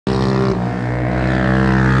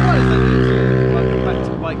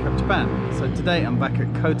today I'm back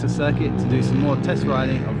at Kota Circuit to do some more test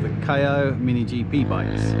riding of the Kayo MiniGP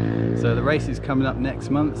bikes. So the race is coming up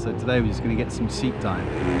next month, so today we're just going to get some seat time.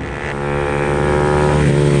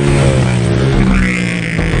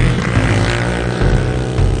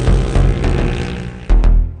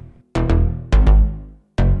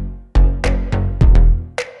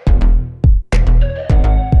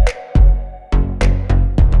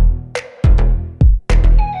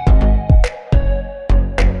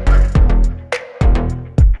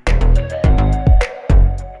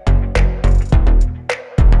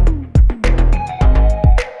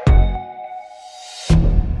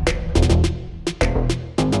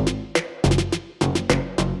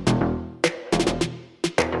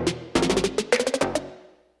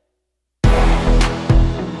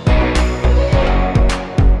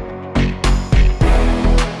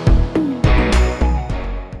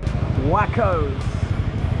 Wackos!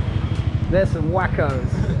 There's some wackos.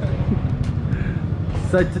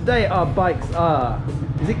 So today our bikes are,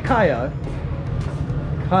 is it Kayo?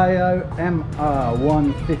 Kayo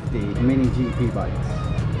MR150 MiniGP bikes.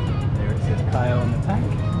 There it says Kayo on the tank.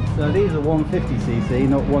 So these are 150cc,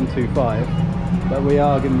 not 125, but we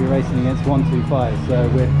are going to be racing against 125, so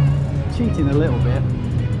we're cheating a little bit,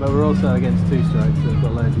 but we're also against two-strokes, so we've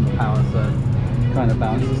got loads more power, so kind of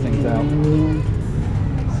balances things out.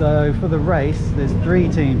 So for the race, there's 3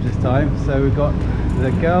 teams this time. So we've got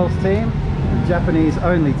the girls team, the Japanese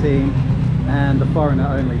only team, and the foreigner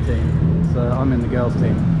only team. So I'm in the girls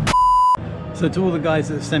team. So to all the guys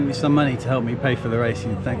that have sent me some money to help me pay for the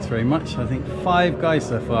racing, thanks very much. I think 5 guys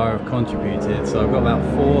so far have contributed. So I've got about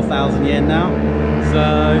 4,000 yen now.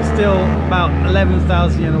 So still about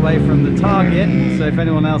 11,000 yen away from the target. So if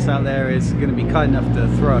anyone else out there is going to be kind enough to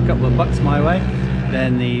throw a couple of bucks my way,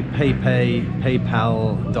 then the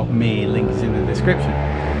paypal.me link is in the description.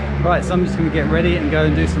 Right, so I'm just going to get ready and go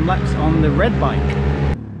and do some laps on the red bike.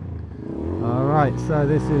 Alright, so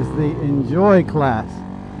this is the Enjoy class.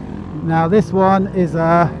 Now this one is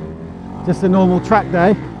just a normal track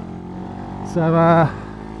day. So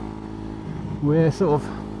we're sort of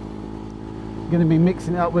going to be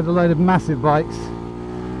mixing it up with a load of massive bikes.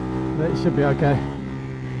 But it should be okay.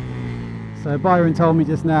 So Byron told me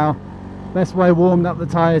just now, best way of warming up the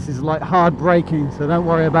tyres is like hard braking, so don't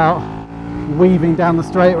worry about weaving down the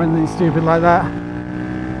straight or anything stupid like that.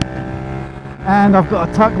 And I've got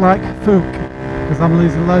a tuck like Fook because I'm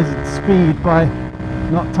losing loads of speed by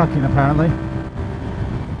not tucking apparently.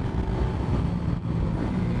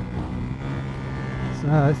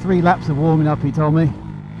 So 3 laps of warming up, he told me.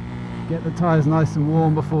 Get the tyres nice and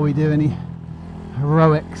warm before we do any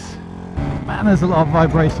heroics. Man, there's a lot of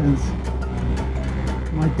vibrations.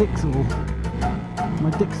 My dick's all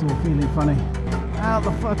feeling funny. Out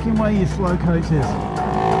the fucking way, you slow coaches.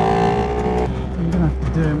 I'm gonna have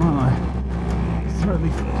to do him, aren't I? It's totally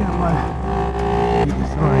fucking up my...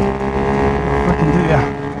 Sorry. I'll fucking do ya.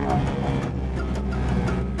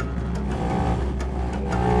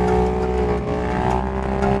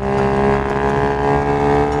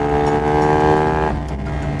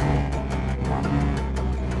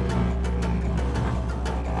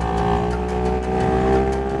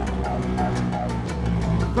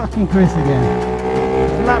 Fucking Chris again.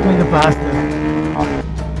 Slap me the bastard.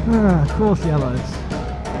 Of course yellows.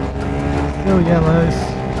 Still yellows.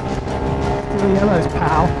 Still yellows,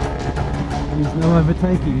 pal. There's no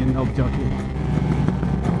overtaking in knob jockey.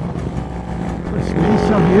 Push me,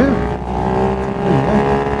 shove you. There you go.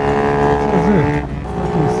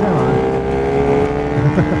 Fucking Sarah.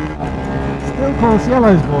 Still course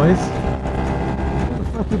yellows, boys. What the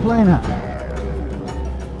fuck are you playing at?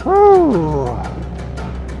 Woo!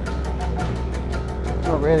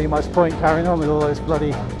 Not really much point carrying on with all those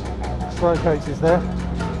bloody slow coaches there.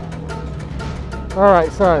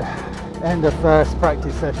 Alright, so end of first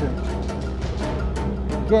practice session.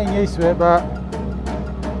 Getting used to it, but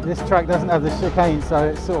this track doesn't have the chicane, so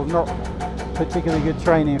it's sort of not particularly good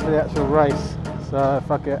training for the actual race, so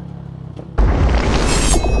fuck it.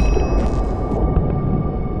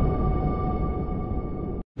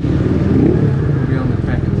 We'll be on the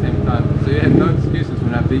track at the same time, so you have no excuses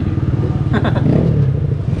when I beat you.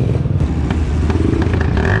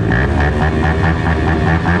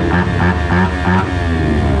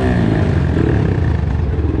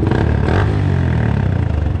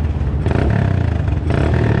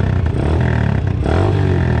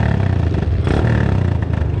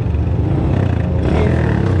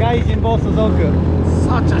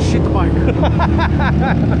 Such a shit bike.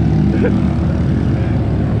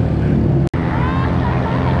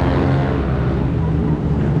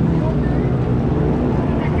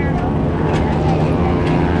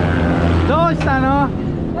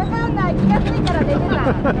 Okay,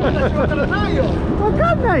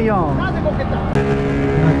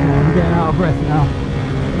 I'm getting out of breath now.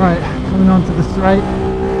 Right, coming on to the straight.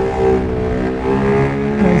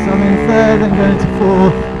 Okay, so I'm in third, then going to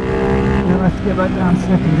fourth. Then I have to get back down to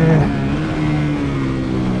second gear.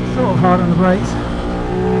 Sort of hard on the brakes.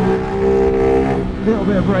 A little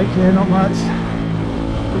bit of brake here, not much.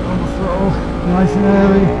 Bit on the throttle, nice and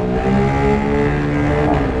early.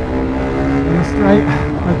 On the straight,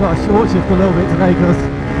 I've got a short shift a little bit today because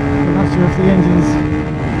I'm not sure if the engine's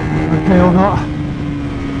okay or not.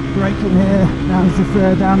 Braking here, down into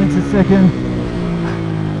third, down into second.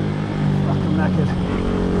 Fucking knackered.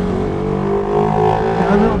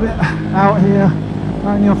 Get a little bit out here,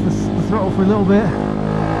 only off the throttle for a little bit.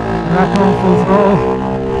 Back on full throttle.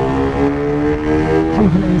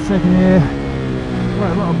 Keeping it in second here.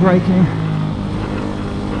 Quite a lot of braking.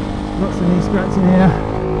 Lots of knee scratching here.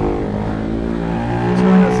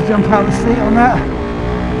 Trying not to jump out the seat on that.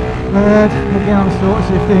 Third, again on short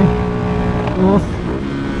shifting. Fourth,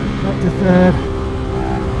 up to third.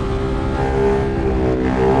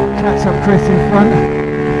 Catch up Chris in front.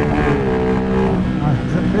 Oh,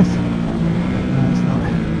 is that Chris? No, it's not.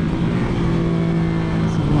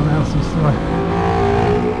 Someone else who's trying.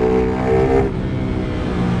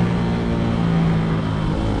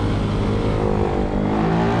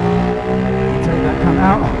 Take that cunt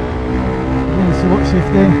out. Again, short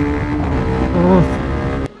shifting. Fourth.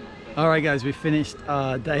 Alright guys, we finished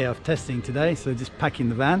our day of testing today, so just packing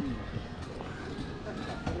the van.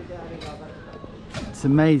 It's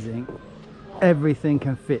amazing, everything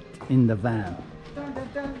can fit in the van. Do you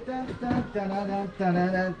take it out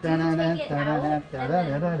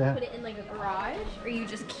and then put it in like a garage, or you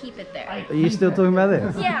just keep it there? Are you still talking about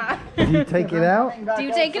this? Yeah. Do you take it out? Do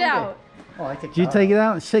you take it out? Oh, I take Do you take it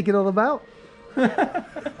out and shake it all about?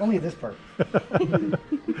 only this part.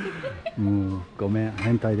 もうごめん、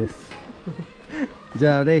変態です。じ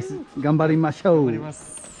ゃあレース頑張りましょう。頑張りま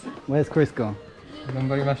す。 Where's Chris gone? 頑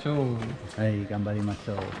張りましょう。はい、頑張りまし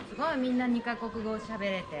ょう。すごいみんな2カ国語喋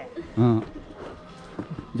れて。うん。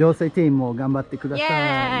女性チームも頑張ってください。イ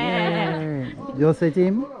エーイ。女性チ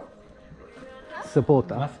ームサポー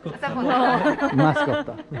ター。マスコット。マスコッ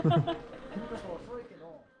ト。